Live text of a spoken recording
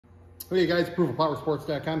Hey guys,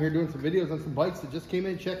 ApprovalPowerSports.com here doing some videos on some bikes that just came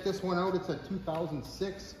in. Check this one out. It's a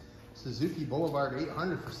 2006 Suzuki Boulavard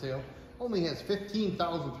 800 for sale. Only has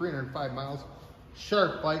 15,305 miles.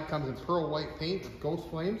 Sharp bike, comes in pearl white paint with ghost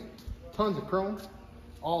flames. Tons of chrome.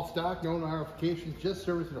 All stock, no modifications, just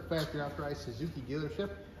serviced at a factory authorized Suzuki dealership.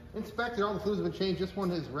 Inspected, all the fluids have been changed. This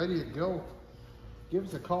one is ready to go. Give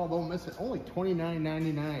us a call, don't miss it. Only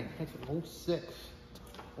 $29.99. That's an 06.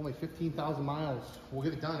 Only 15,000 miles. We'll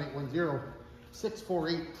get it done.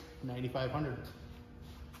 810-648-9500.